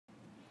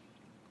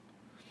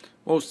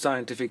Most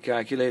scientific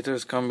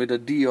calculators come with a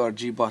D or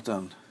G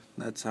button.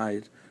 That's how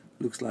it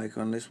looks like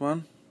on this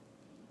one.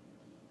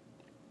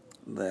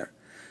 There.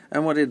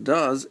 And what it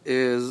does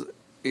is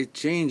it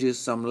changes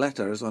some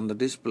letters on the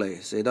display.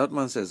 Say that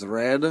one says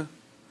RAD,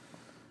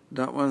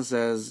 that one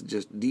says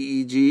just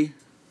DEG,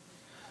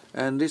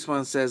 and this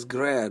one says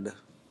GRAD.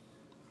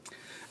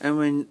 And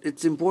when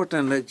it's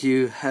important that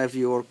you have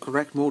your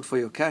correct mode for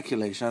your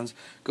calculations,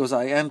 because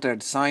I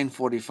entered sine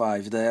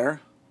 45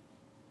 there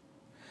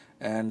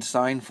and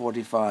sine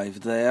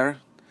 45 there,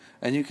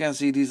 and you can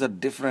see these are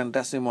different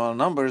decimal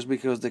numbers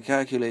because the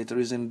calculator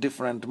is in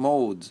different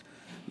modes.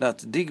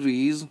 That's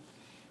degrees,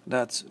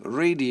 that's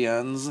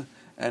radians,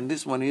 and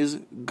this one is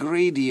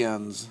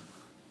gradians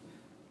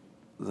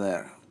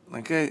there.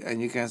 Okay, and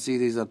you can see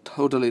these are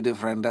totally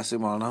different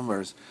decimal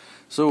numbers.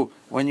 So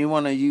when you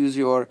want to use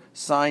your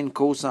sine,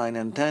 cosine,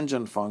 and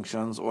tangent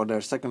functions, or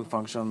their second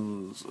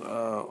functions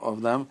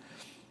of them,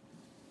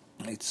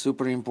 it's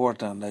super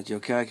important that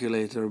your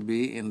calculator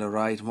be in the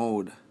right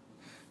mode.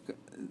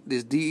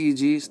 This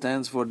DEG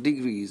stands for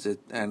degrees,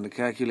 and the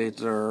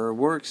calculator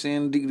works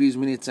in degrees,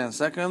 minutes, and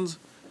seconds.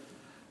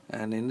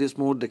 And in this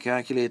mode, the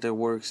calculator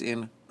works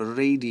in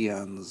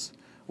radians,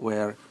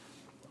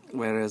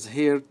 whereas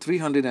here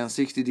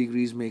 360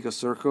 degrees make a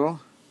circle.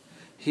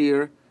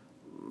 Here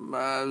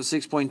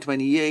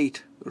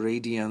 6.28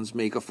 radians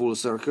make a full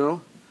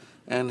circle,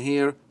 and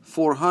here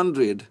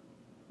 400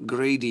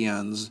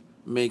 gradians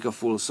make a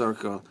full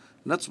circle.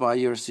 That's why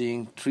you're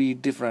seeing three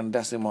different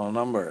decimal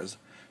numbers.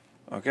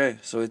 Okay,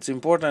 so it's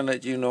important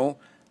that you know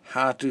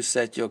how to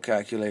set your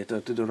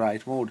calculator to the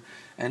right mode.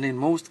 And in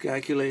most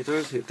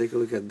calculators, here, take a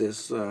look at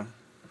this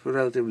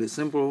relatively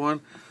simple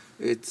one.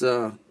 It's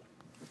a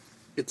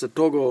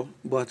toggle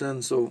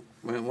button, so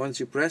once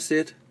you press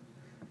it,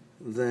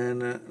 then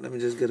let me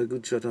just get a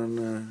good shot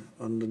on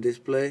the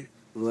display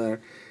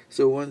there.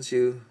 So once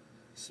you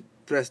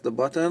press the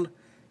button,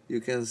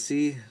 you can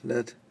see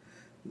that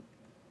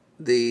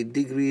the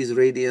degrees,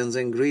 radians,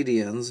 and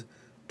gradians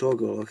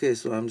toggle. Okay,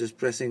 so I'm just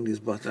pressing this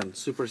button.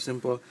 Super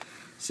simple.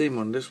 Same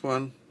on this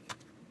one.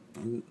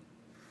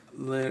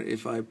 There,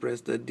 if I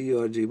press the D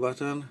or G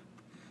button,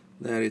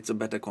 there it's a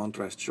better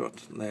contrast shot.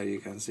 There you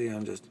can see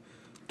I'm just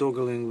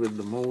toggling with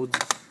the modes.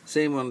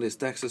 Same on this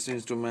Texas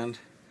instrument.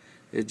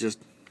 It just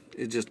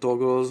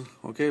toggles.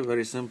 Okay,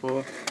 very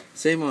simple.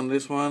 Same on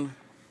this one.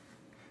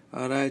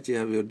 Alright, you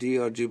have your D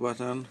or G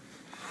button.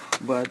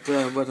 But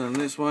on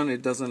this one,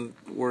 it doesn't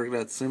work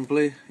that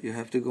simply. You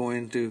have to go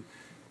into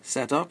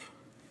setup,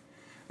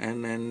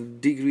 and then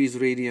degrees,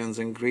 radians,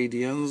 and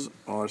gradians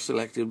are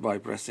selected by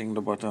pressing the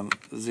button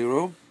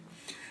 0.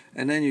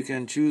 And then you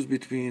can choose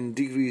between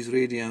degrees,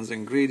 radians,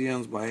 and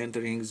gradians by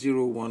entering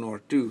 0, 1, or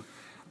 2.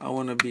 I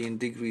want to be in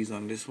degrees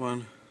on this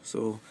one,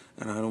 so,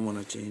 and I don't want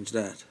to change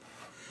that.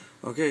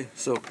 Okay,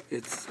 so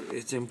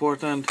it's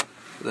important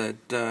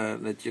that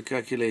that you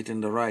calculate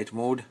in the right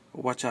mode.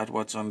 Watch out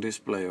what's on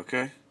display,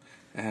 okay,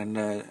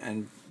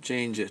 and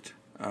change it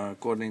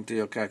according to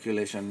your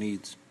calculation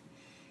needs.